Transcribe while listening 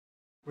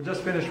We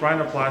just finished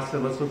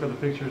rhinoplasty. Let's look at the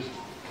pictures.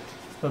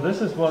 So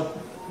this is what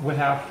we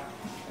have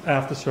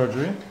after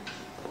surgery.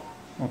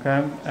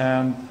 Okay,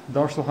 and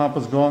dorsal hump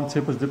is gone,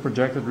 tip is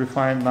deprojected,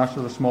 refined,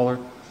 nostrils are smaller.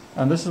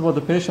 And this is what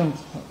the patient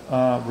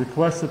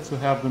requested to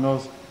have the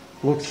nose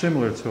look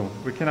similar to.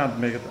 We cannot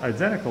make it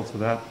identical to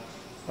that,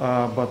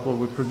 but what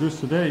we produced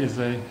today is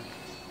a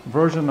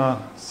version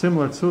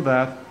similar to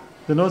that.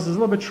 The nose is a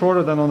little bit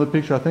shorter than on the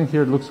picture. I think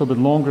here it looks a little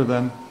bit longer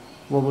than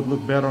what would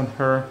look better on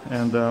her.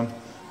 And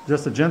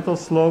just a gentle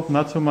slope,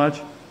 not too much,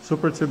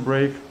 super tip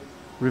break,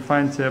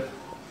 refined tip.